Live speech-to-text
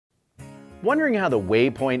Wondering how the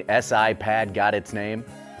Waypoint SI Pad got its name?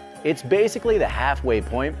 It's basically the halfway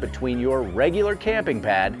point between your regular camping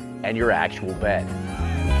pad and your actual bed.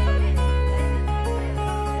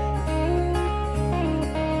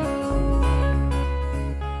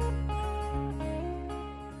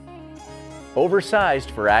 Oversized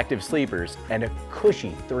for active sleepers and a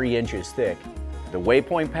cushy 3 inches thick, the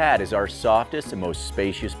Waypoint Pad is our softest and most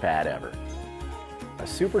spacious pad ever. A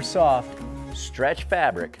super soft, stretch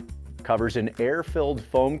fabric covers an air-filled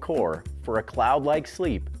foam core for a cloud-like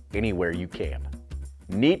sleep anywhere you camp.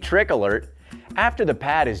 Neat trick alert! After the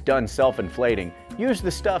pad is done self-inflating, use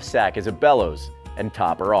the stuff sack as a bellows and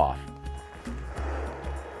top her off.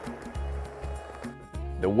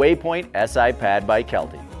 The Waypoint SI Pad by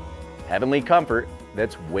Kelty. Heavenly comfort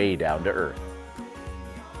that's way down to earth.